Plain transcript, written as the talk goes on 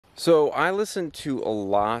So I listen to a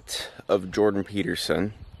lot of Jordan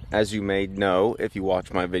Peterson, as you may know if you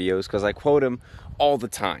watch my videos, because I quote him all the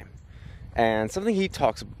time. And something he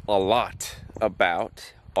talks a lot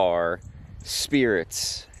about are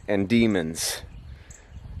spirits and demons.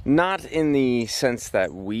 Not in the sense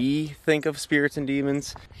that we think of spirits and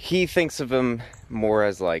demons. He thinks of them more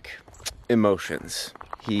as like emotions.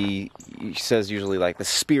 He says usually like the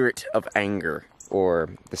spirit of anger,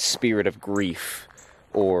 or the spirit of grief,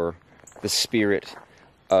 or the spirit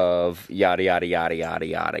of yada yada yada yada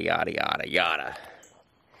yada yada yada yada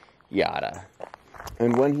yada.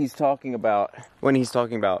 And when he's talking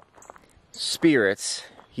about spirits,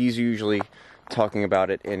 he's usually talking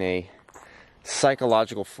about it in a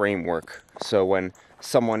psychological framework. So when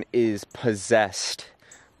someone is possessed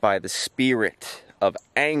by the spirit of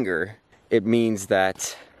anger, it means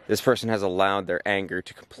that this person has allowed their anger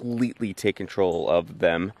to completely take control of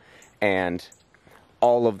them and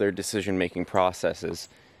all of their decision-making processes.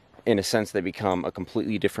 In a sense, they become a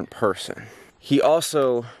completely different person. He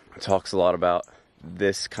also talks a lot about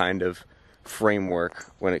this kind of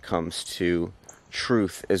framework when it comes to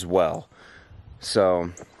truth as well. So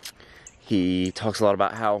he talks a lot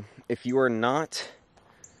about how if you are not,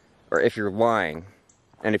 or if you're lying,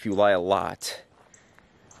 and if you lie a lot,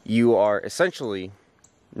 you are essentially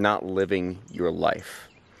not living your life.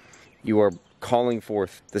 You are calling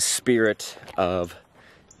forth the spirit of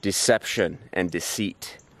deception and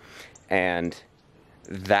deceit. And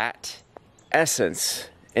that essence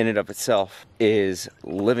in and of itself is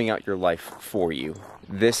living out your life for you.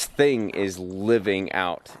 This thing is living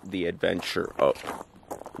out the adventure of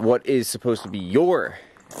what is supposed to be your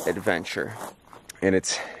adventure. And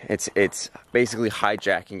it's basically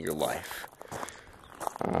hijacking your life.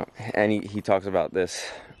 And he talks about this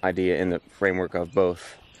idea in the framework of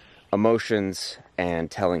both emotions and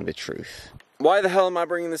telling the truth. Why the hell am I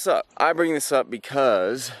bringing this up? I bring this up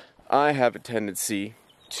because I have a tendency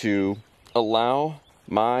to allow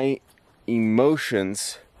my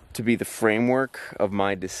emotions to be the framework of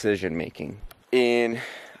my decision making. I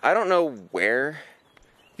don't know where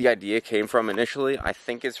the idea came from initially. I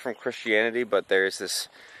think it's from Christianity, but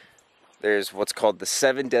there's what's called the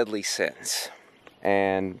 7 deadly sins.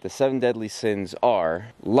 And the 7 deadly sins are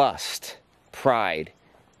lust, pride,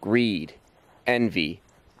 greed, envy,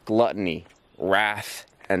 gluttony, wrath,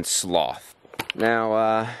 and sloth.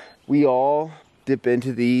 Now, we all dip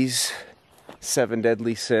into these 7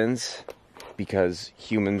 deadly sins because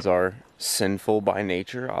humans are sinful by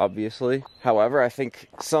nature, obviously. However, I think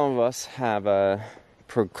some of us have a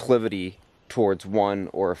proclivity towards one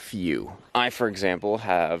or a few. I, for example,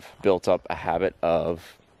 have built up a habit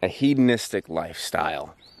of a hedonistic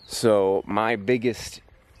lifestyle. So my biggest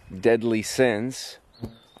deadly sins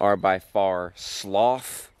are by far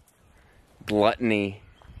sloth, gluttony,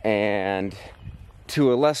 and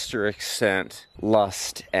to a lesser extent,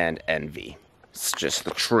 lust and envy. It's just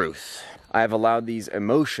the truth. I've allowed these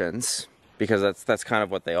emotions, because that's kind of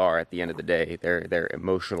what they are at the end of the day. They're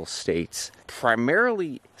emotional states.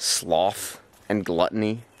 Primarily sloth and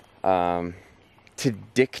gluttony, to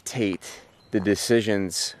dictate the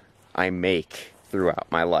decisions I make throughout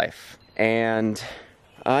my life. And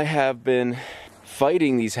I have been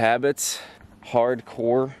fighting these habits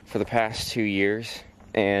hardcore for the past 2 years.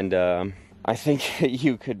 And I think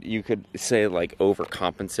you could say like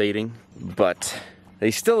overcompensating, but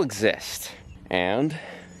they still exist. And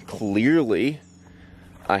clearly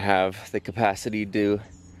I have the capacity to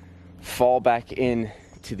fall back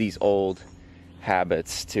into these old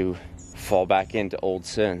habits, to fall back into old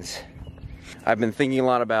sins. I've been thinking a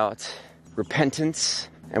lot about repentance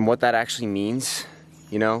and what that actually means,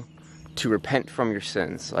 you know, to repent from your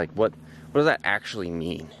sins. Like what does that actually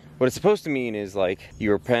mean? What it's supposed to mean is like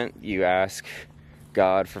you repent, you ask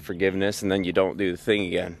God for forgiveness, and then you don't do the thing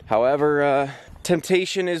again. However,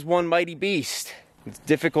 temptation is one mighty beast. It's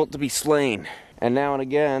difficult to be slain. And now and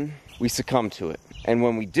again, we succumb to it. And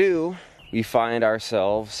when we do, we find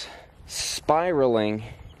ourselves spiraling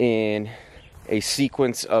in a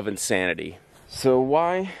sequence of insanity. So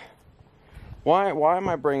why am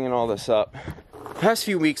I bringing all this up? The past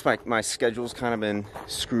few weeks, my schedule's kind of been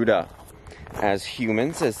screwed up. As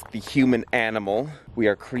humans, as the human animal, we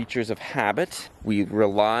are creatures of habit. We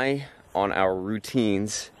rely on our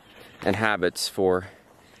routines and habits for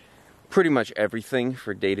pretty much everything,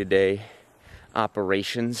 for day-to-day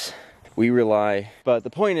operations. We rely, but the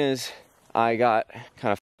point is, I got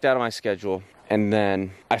kind of f***ed out of my schedule, and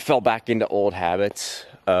then I fell back into old habits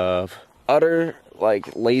of utter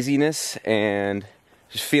like laziness and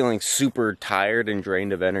just feeling super tired and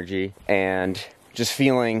drained of energy, and just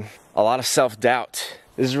feeling a lot of self-doubt.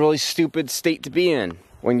 This is a really stupid state to be in.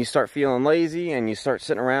 when you start feeling lazy and you start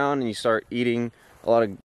sitting around and you start eating a lot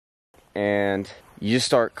of, and you just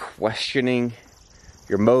start questioning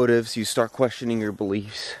your motives, you start questioning your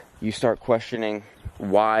beliefs, you start questioning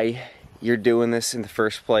why you're doing this in the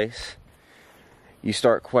first place. You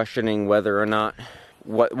start questioning whether or not,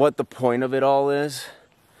 what the point of it all is,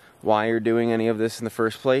 why you're doing any of this in the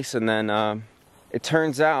first place. And then it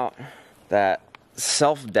turns out that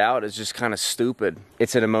self-doubt is just kind of stupid.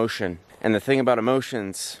 It's an emotion. And the thing about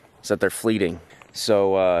emotions is that they're fleeting.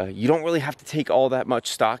 So you don't really have to take all that much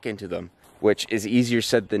stock into them, which is easier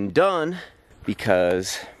said than done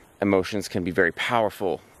because emotions can be very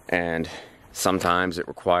powerful and sometimes it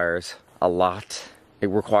requires a lot. It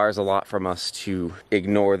requires a lot from us to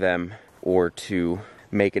ignore them or to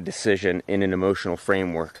make a decision in an emotional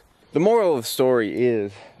framework. The moral of the story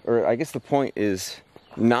is, or I guess the point is,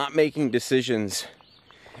 not making decisions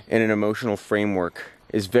in an emotional framework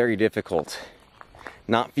is very difficult.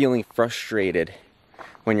 Not feeling frustrated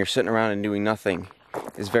when you're sitting around and doing nothing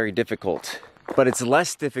is very difficult. But it's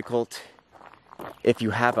less difficult if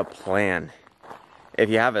you have a plan, if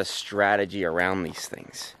you have a strategy around these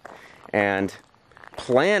things. And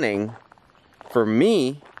planning, for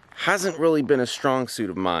me, hasn't really been a strong suit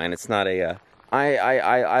of mine. It's not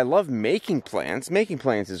I love making plans. Making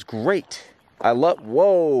plans is great.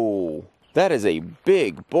 Whoa, that is a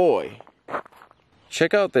big boy.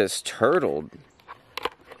 Check out this turtle.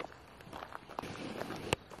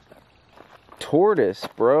 Tortoise,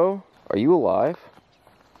 bro. Are you alive?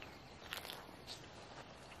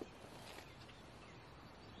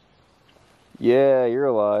 Yeah, you're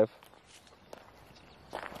alive.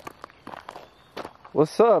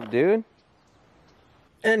 What's up, dude?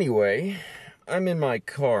 Anyway, I'm in my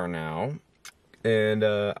car now, and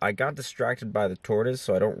I got distracted by the tortoise,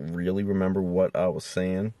 so I don't really remember what I was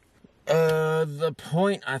saying. The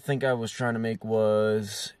point I think I was trying to make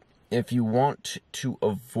was, if you want to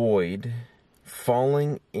avoid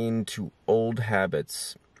falling into old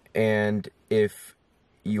habits, and if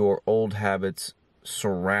your old habits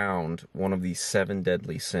surround one of these 7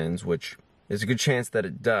 deadly sins, which there's a good chance that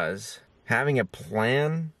it does, having a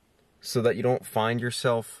plan so that you don't find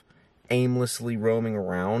yourself aimlessly roaming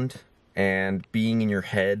around and being in your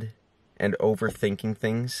head and overthinking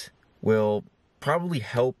things will probably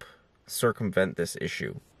help circumvent this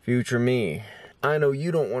issue. Future me, I know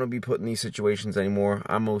you don't want to be put in these situations anymore.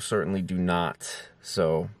 I most certainly do not.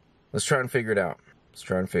 So let's try and figure it out.